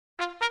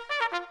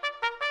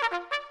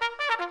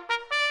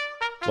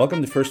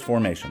Welcome to First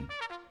Formation,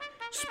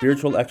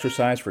 spiritual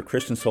exercise for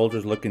Christian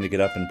soldiers looking to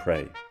get up and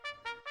pray.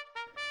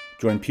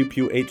 Join Pew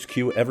Pew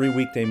HQ every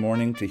weekday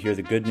morning to hear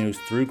the good news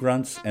through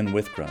grunts and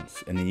with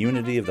grunts in the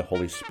unity of the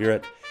Holy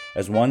Spirit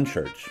as one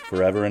church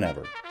forever and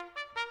ever.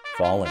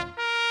 Fall in.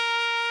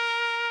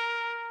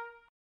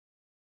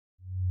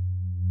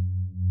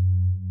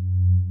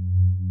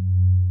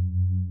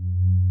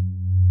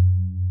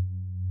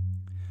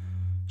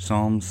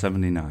 Psalm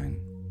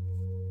 79.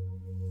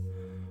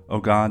 O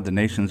God, the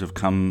nations have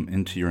come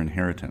into your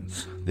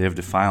inheritance. They have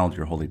defiled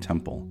your holy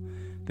temple.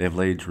 They have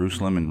laid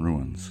Jerusalem in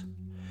ruins.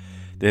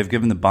 They have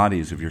given the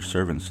bodies of your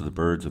servants to the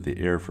birds of the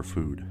air for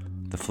food,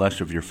 the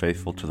flesh of your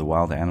faithful to the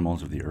wild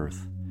animals of the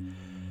earth.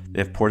 They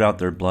have poured out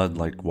their blood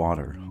like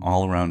water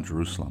all around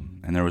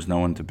Jerusalem, and there was no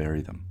one to bury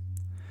them.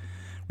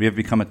 We have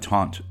become a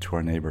taunt to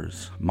our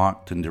neighbors,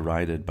 mocked and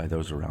derided by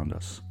those around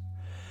us.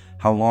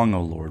 How long,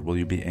 O Lord, will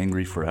you be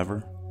angry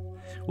forever?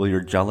 Will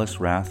your jealous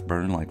wrath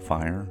burn like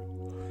fire?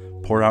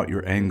 Pour out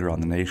your anger on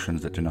the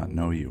nations that do not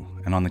know you,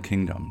 and on the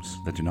kingdoms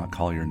that do not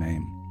call your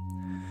name.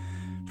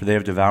 For they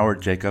have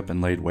devoured Jacob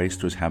and laid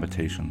waste to his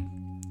habitation.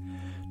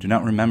 Do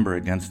not remember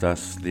against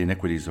us the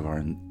iniquities of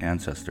our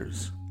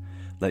ancestors.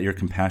 Let your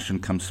compassion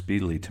come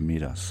speedily to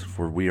meet us,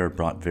 for we are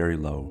brought very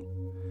low.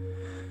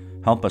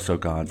 Help us, O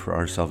God, for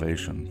our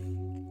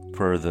salvation.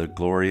 For the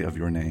glory of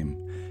your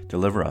name,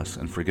 deliver us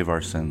and forgive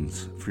our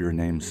sins, for your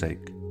name's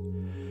sake.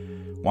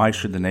 Why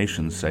should the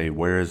nations say,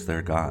 "Where is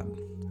their God?"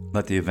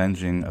 Let the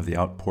avenging of the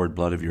outpoured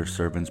blood of your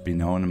servants be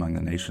known among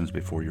the nations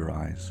before your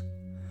eyes.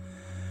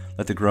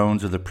 Let the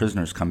groans of the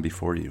prisoners come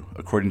before you.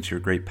 According to your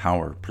great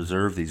power,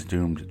 preserve these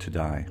doomed to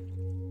die.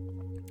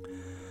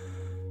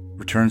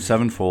 Return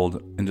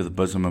sevenfold into the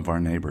bosom of our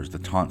neighbors the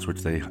taunts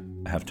which they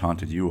have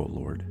taunted you, O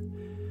Lord.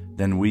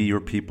 Then we, your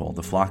people,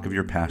 the flock of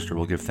your pasture,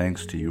 will give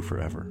thanks to you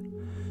forever.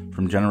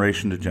 From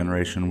generation to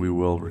generation we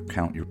will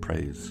recount your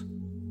praise.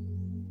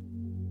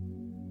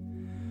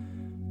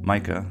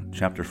 Micah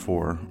chapter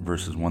 4,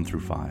 verses 1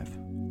 through 5.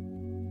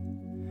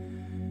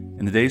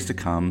 In the days to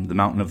come, the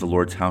mountain of the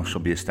Lord's house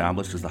shall be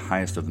established as the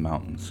highest of the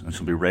mountains, and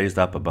shall be raised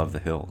up above the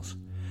hills.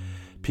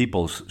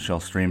 Peoples shall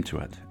stream to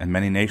it, and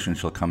many nations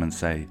shall come and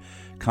say,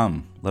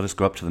 "Come, let us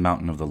go up to the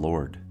mountain of the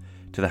Lord,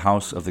 to the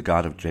house of the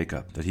God of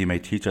Jacob, that he may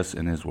teach us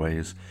in his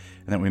ways,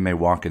 and that we may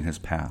walk in his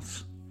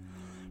paths.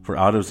 For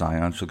out of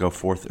Zion shall go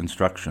forth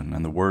instruction,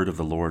 and the word of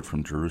the Lord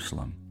from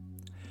Jerusalem.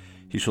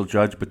 He shall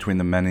judge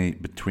between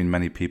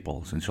many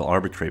peoples, and shall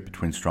arbitrate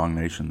between strong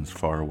nations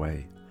far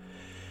away.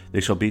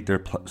 They shall beat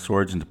their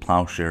swords into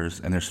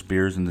plowshares, and their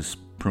spears into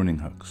pruning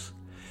hooks.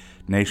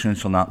 Nation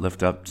shall not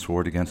lift up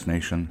sword against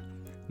nation,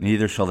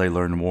 neither shall they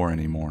learn war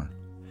any more.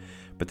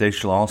 But they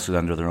shall all sit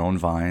under their own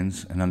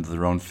vines, and under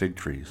their own fig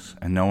trees,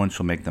 and no one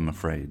shall make them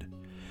afraid.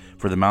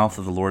 For the mouth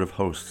of the Lord of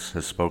hosts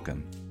has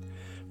spoken.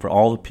 For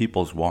all the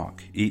peoples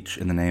walk, each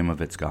in the name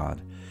of its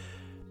God.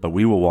 But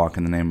we will walk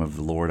in the name of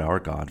the Lord our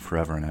God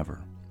forever and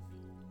ever.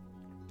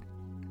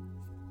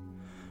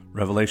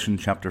 Revelation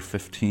chapter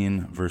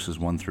 15, verses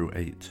 1 through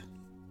 8.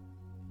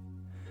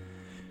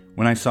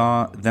 Then I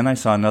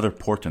saw another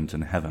portent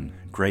in heaven,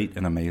 great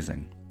and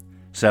amazing.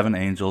 7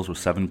 angels with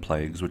 7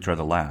 plagues, which are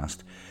the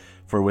last,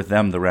 for with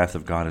them the wrath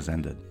of God is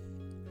ended.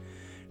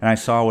 And I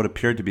saw what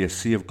appeared to be a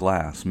sea of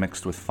glass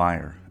mixed with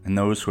fire, and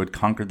those who had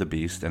conquered the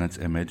beast and its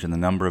image and the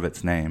number of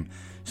its name,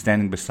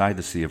 standing beside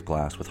the sea of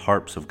glass with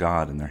harps of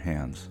God in their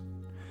hands.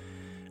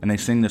 And they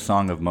sing the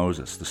song of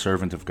Moses, the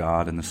servant of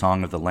God, and the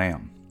song of the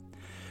Lamb.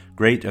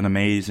 Great and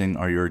amazing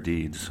are your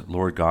deeds,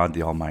 Lord God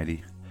the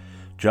Almighty.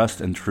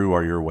 Just and true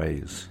are your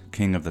ways,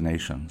 King of the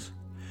nations.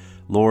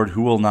 Lord,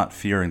 who will not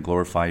fear and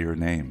glorify your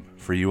name?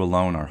 For you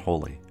alone are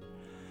holy.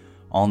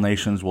 All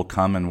nations will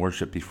come and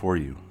worship before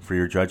you, for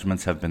your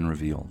judgments have been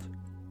revealed.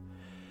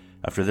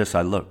 After this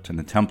I looked, and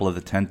the temple of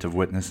the tent of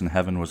witness in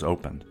heaven was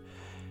opened.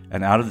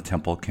 And out of the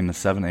temple came the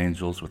 7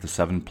 angels with the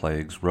 7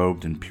 plagues,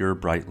 robed in pure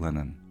bright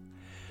linen,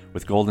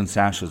 with golden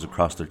sashes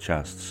across their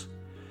chests.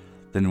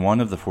 Then one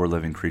of the 4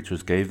 living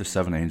creatures gave the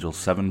 7 angels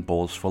 7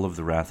 bowls full of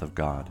the wrath of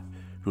God,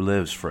 who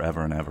lives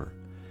forever and ever.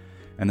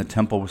 And the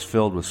temple was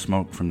filled with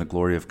smoke from the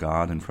glory of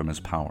God and from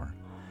his power.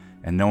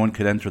 And no one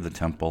could enter the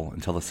temple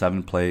until the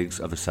 7 plagues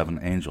of the 7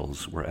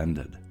 angels were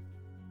ended.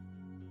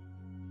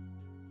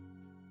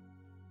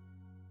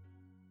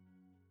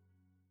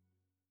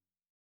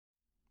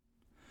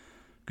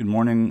 Good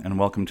morning and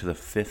welcome to the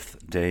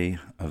 5th day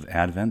of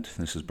Advent.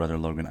 This is Brother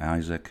Logan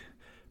Isaac,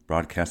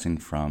 broadcasting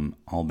from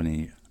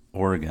Albany,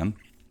 Oregon.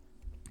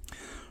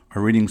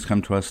 Our readings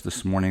come to us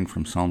this morning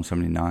from Psalm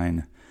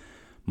 79,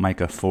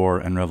 Micah 4,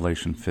 and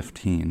Revelation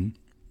 15.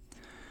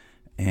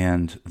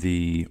 And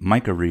the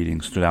Micah reading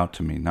stood out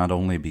to me not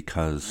only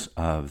because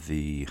of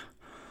the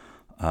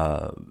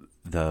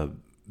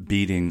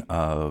beating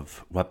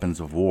of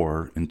weapons of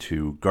war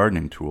into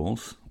gardening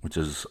tools, which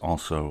is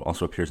also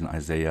appears in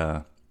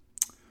Isaiah.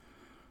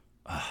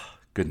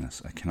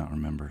 Goodness, I cannot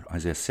remember.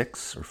 Isaiah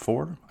 6 or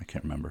 4? I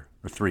can't remember.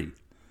 Or 3.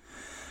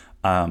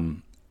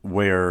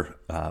 Where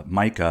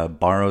Micah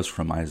borrows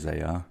from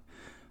Isaiah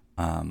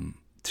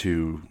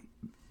to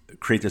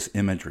create this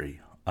imagery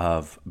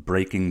of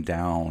breaking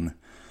down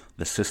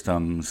the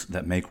systems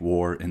that make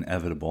war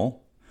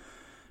inevitable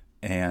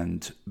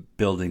and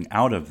building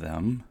out of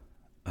them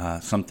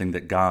something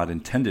that God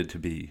intended to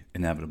be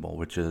inevitable,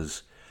 which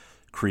is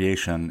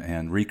creation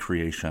and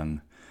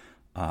recreation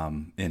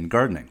in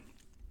gardening.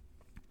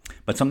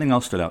 But something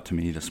else stood out to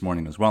me this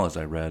morning as well as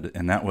I read,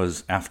 and that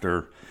was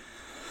after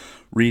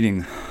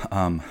reading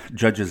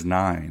Judges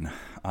 9,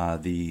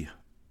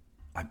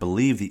 I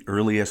believe the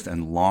earliest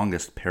and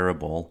longest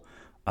parable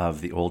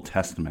of the Old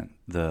Testament.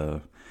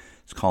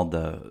 It's called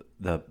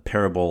the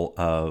parable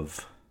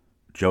of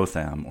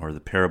Jotham, or the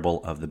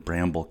parable of the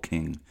Bramble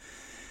King.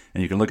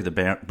 And you can look at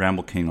the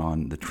Bramble King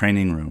on the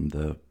Training Room,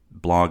 the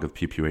blog of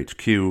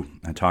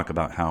PewPewHQ, and talk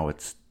about how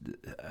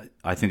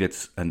I think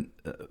it's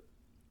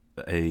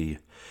a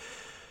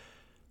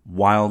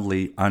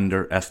wildly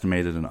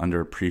underestimated and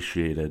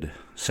underappreciated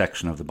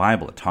section of the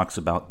Bible. It talks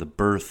about the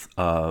birth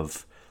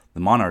of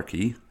the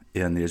monarchy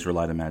in the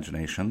Israelite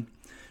imagination,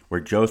 where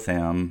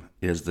Jotham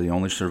is the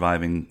only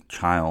surviving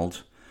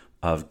child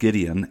of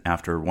Gideon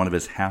after one of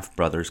his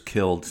half-brothers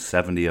killed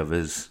 70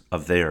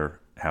 of their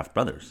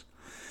half-brothers.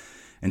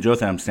 And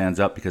Jotham stands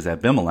up because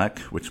Abimelech,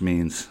 which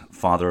means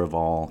father of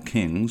all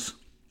kings,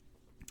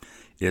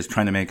 is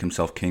trying to make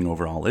himself king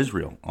over all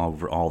Israel,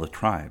 over all the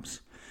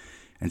tribes.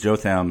 And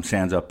Jotham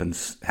stands up and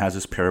has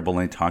this parable,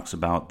 and he talks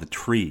about the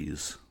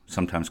trees,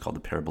 sometimes called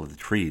the parable of the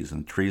trees.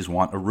 And the trees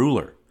want a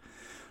ruler,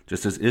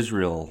 just as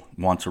Israel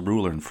wants a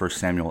ruler in 1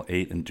 Samuel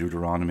 8 and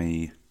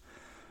Deuteronomy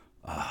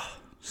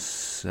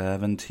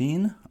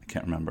 17? I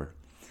can't remember.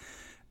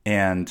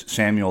 And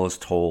Samuel is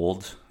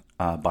told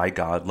by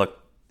God, look,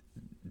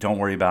 don't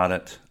worry about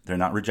it. They're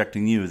not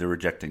rejecting you, they're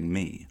rejecting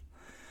me.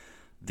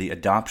 The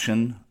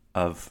adoption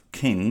of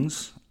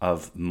kings,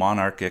 of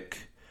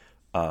monarchic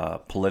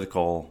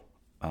political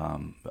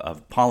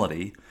of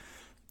polity,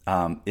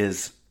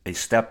 is a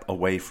step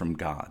away from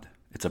God.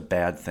 It's a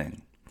bad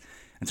thing.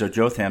 And so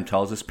Jotham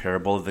tells this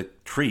parable of the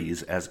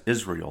trees as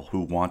Israel,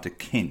 who want a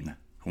king,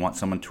 who want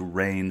someone to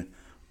reign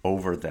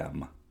over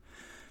them.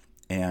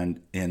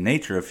 And in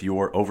nature, if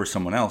you're over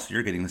someone else,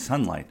 you're getting the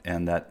sunlight,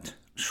 and that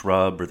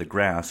shrub or the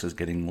grass is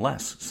getting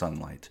less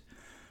sunlight,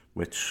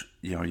 which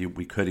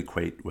we could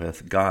equate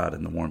with God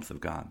and the warmth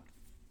of God.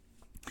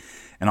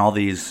 And all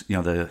these,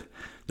 there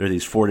are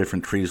these 4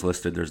 different trees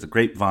listed. There's the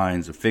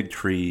grapevines, the fig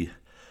tree,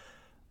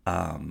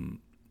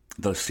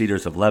 the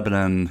cedars of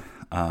Lebanon.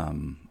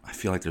 I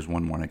feel like there's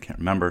one more and I can't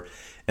remember.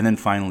 And then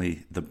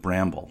finally, the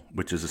bramble,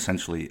 which is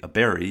essentially a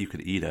berry. You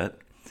could eat it.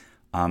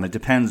 It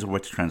depends on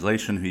which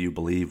translation, who you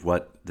believe,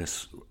 what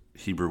this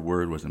Hebrew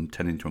word was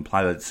intending to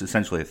imply, but it's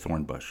essentially a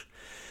thorn bush.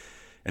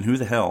 And who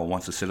the hell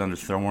wants to sit under a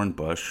thorn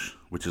bush,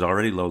 which is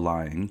already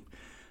low-lying,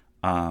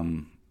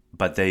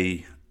 but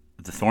the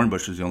thorn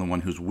bush is the only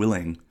one who's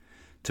willing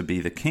to be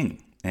the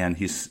king. And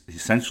he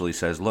essentially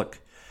says, look,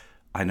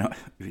 I know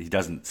he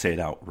doesn't say it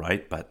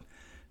outright, but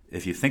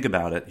if you think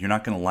about it, you're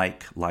not going to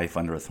like life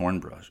under a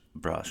thorn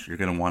brush. You're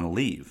going to want to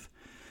leave.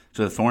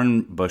 So the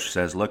thorn bush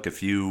says, look,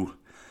 if you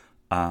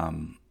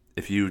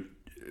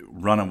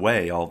run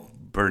away, I'll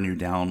burn you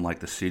down like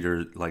the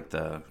cedar, like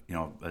a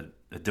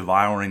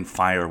devouring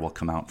fire will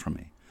come out from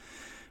me.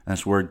 And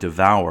this word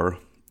devour,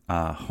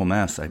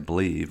 homes, I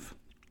believe,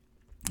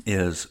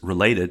 is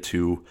related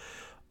to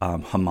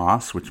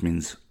Hamas, which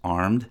means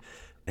armed,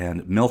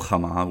 and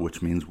milchama,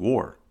 which means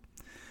war.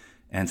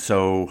 And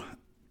so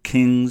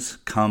kings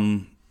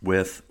come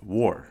with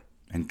war,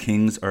 and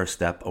kings are a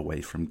step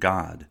away from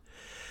God.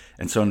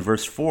 And so in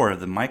verse 4 of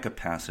the Micah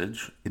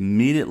passage,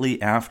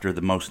 immediately after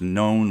the most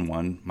known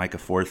one, Micah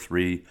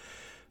 4:3,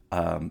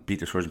 beat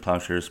their swords and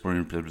plowshares,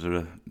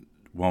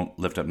 won't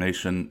lift up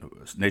nation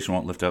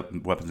won't lift up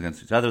weapons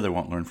against each other, they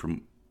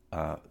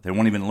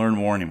won't even learn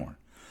war anymore.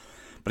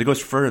 But it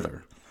goes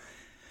further.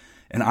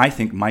 And I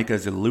think Micah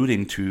is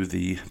alluding to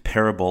the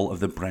parable of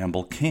the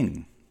bramble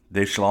king.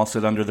 They shall all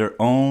sit under their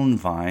own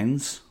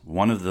vines,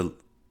 one of the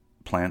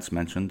plants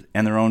mentioned,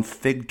 and their own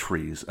fig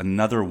trees,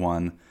 another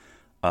one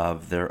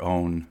of their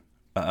own,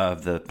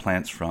 of the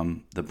plants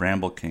from the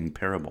bramble king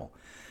parable.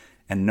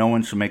 And no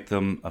one shall make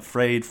them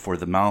afraid, for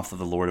the mouth of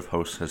the Lord of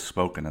hosts has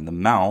spoken. And the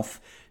mouth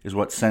is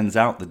what sends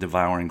out the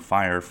devouring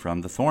fire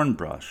from the thorn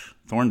bush.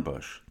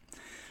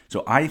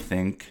 So I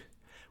think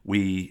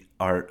we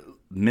are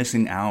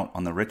missing out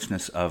on the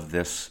richness of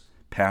this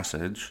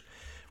passage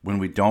when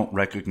we don't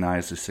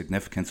recognize the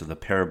significance of the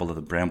parable of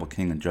the bramble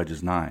king in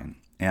Judges 9.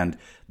 And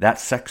that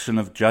section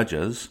of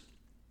Judges,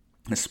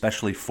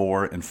 especially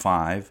 4 and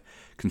 5,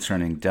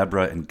 concerning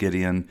Deborah and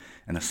Gideon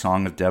and the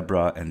song of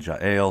Deborah and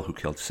Jael, who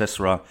killed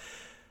Sisera,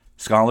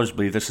 scholars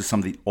believe this is some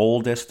of the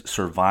oldest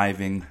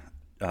surviving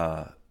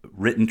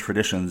written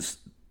traditions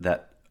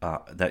that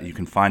you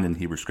can find in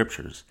Hebrew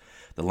scriptures.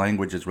 The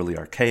language is really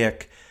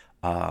archaic,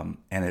 and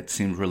it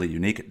seems really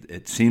unique.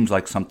 It seems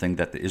like something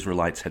that the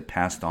Israelites had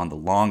passed on the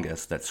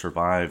longest, that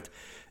survived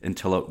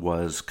until it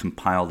was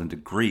compiled into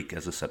Greek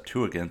as a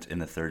Septuagint in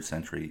the 3rd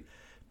century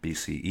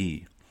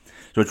BCE.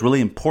 So it's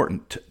really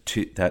important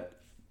that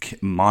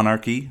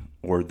monarchy,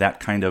 or that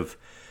kind of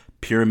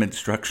pyramid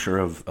structure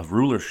of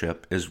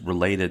rulership is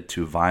related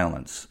to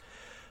violence.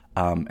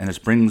 And this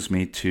brings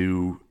me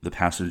to the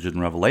passage in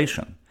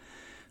Revelation.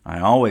 I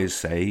always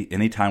say,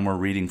 anytime we're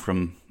reading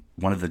from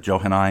one of the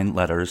Johannine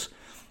letters,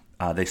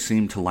 they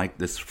seem to like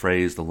this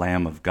phrase, the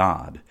Lamb of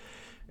God.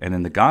 And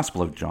in the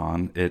Gospel of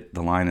John,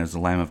 the line is, the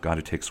Lamb of God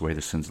who takes away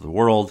the sins of the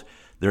world.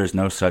 There is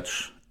no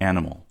such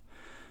animal.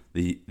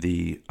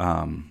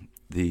 Not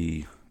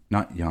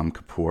Yom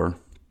Kippur,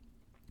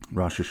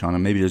 Rosh Hashanah,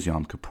 maybe it is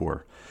Yom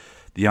Kippur.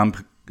 The Yom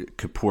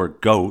Kippur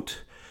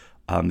goat,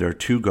 there are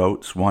two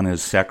goats. One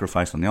is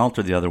sacrificed on the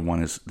altar. The other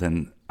one is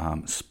then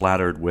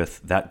splattered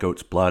with that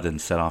goat's blood and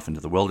set off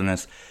into the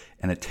wilderness.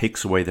 And it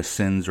takes away the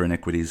sins or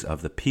iniquities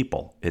of the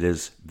people. It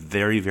is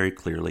very, very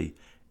clearly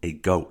a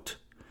goat.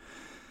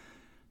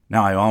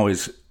 Now,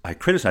 I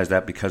criticize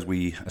that because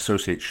we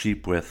associate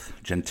sheep with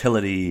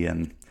gentility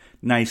and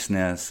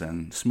niceness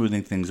and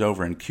smoothing things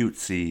over and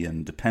cutesy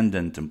and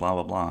dependent and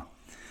blah, blah,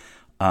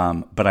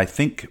 blah. But I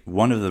think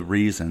one of the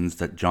reasons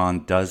that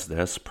John does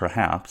this,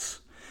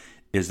 perhaps,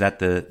 is that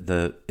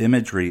the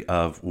imagery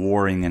of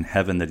warring in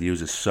heaven that he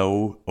uses is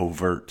so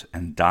overt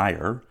and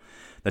dire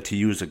that to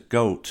use a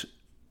goat,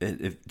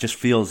 it just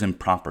feels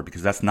improper,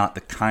 because that's not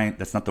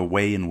the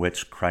way in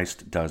which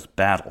Christ does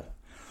battle.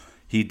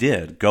 He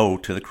did go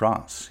to the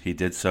cross. He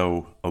did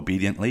so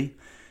obediently.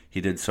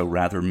 He did so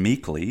rather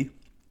meekly,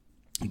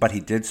 but he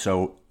did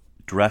so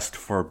dressed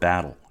for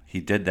battle. He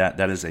did that.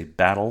 That is a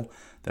battle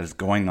that is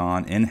going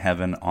on in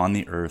heaven, on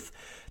the earth,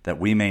 that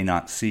we may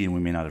not see and we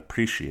may not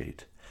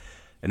appreciate.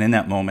 And in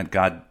that moment,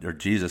 God, or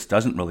Jesus,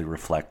 doesn't really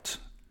reflect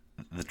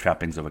the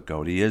trappings of a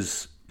goat. He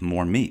is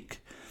more meek.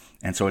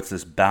 And so it's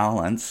this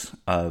balance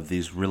of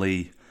these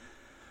really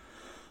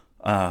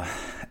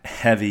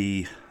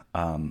heavy,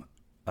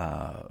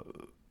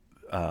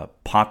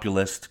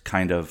 populist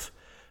kind of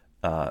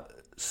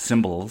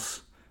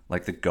symbols,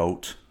 like the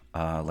goat,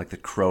 like the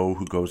crow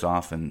who goes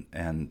off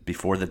and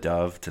before the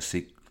dove to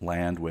seek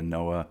land when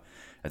Noah,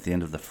 at the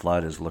end of the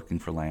flood, is looking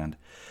for land.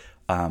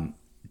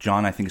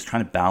 John, I think, is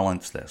trying to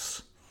balance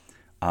this.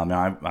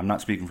 Now, I'm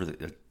not speaking for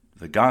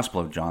the Gospel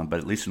of John, but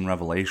at least in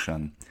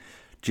Revelation,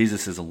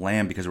 Jesus is a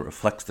lamb because it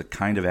reflects the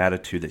kind of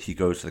attitude that he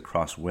goes to the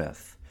cross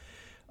with.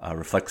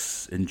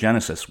 Reflects in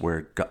Genesis,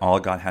 where all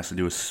God has to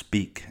do is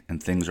speak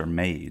and things are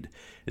made.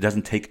 It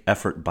doesn't take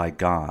effort by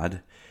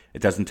God.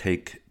 It doesn't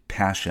take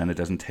passion. It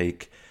doesn't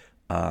take,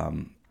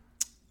 kind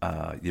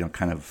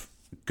of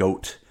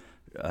goat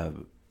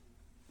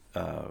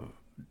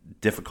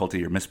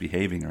difficulty or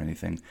misbehaving or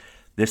anything.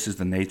 This is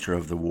the nature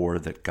of the war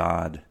that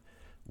God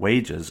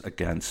wages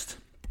against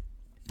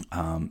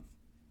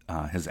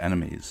his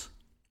enemies.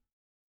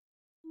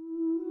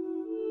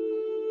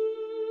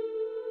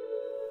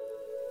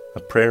 A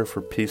prayer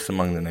for peace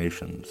among the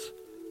nations,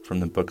 from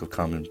the Book of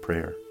Common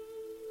Prayer.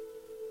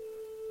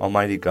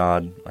 Almighty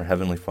God, our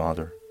Heavenly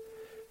Father,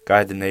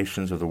 guide the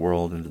nations of the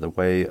world into the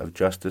way of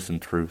justice and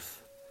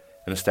truth,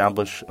 and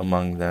establish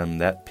among them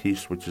that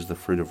peace which is the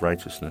fruit of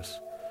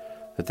righteousness,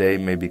 that they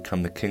may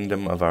become the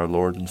kingdom of our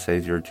Lord and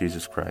Savior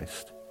Jesus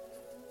Christ.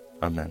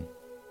 Amen.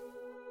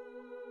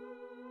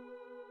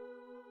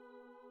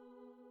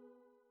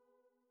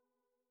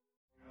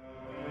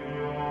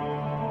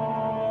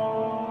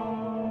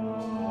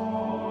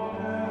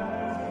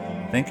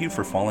 Thank you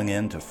for falling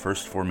in to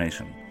First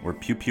Formation, where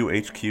Pew Pew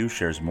HQ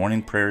shares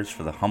morning prayers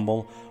for the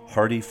humble,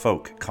 hardy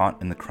folk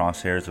caught in the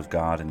crosshairs of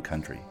God and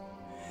country.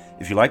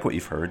 If you like what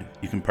you've heard,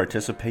 you can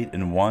participate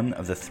in one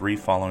of the three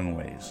following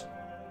ways.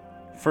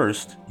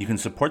 First, you can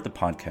support the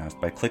podcast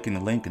by clicking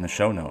the link in the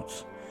show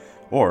notes.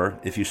 Or,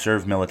 if you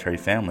serve military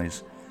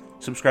families,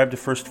 subscribe to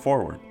First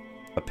Forward,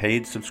 a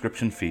paid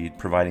subscription feed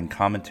providing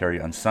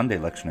commentary on Sunday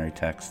lectionary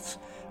texts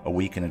a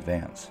week in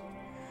advance.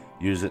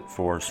 Use it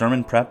for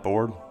sermon prep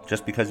or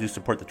just because you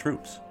support the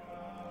troops.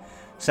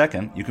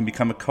 Second, you can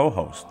become a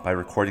co-host by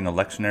recording a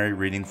lectionary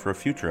reading for a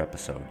future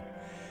episode.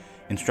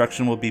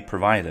 Instruction will be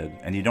provided,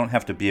 and you don't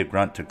have to be a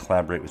grunt to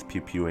collaborate with Pew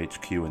Pew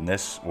HQ in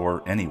this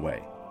or any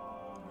way.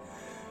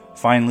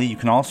 Finally, you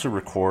can also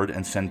record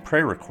and send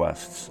prayer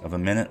requests of a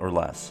minute or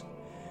less.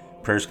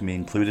 Prayers can be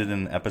included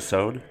in an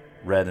episode,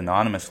 read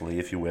anonymously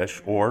if you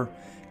wish, or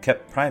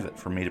kept private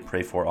for me to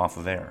pray for off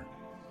of air.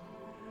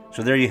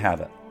 So there you have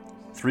it.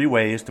 3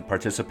 ways to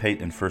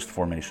participate in First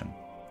Formation.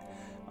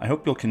 I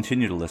hope you'll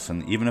continue to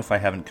listen, even if I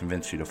haven't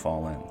convinced you to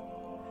fall in.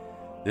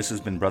 This has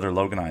been Brother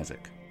Logan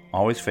Isaac.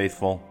 Always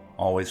faithful,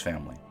 always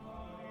family.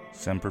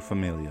 Semper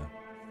Familia.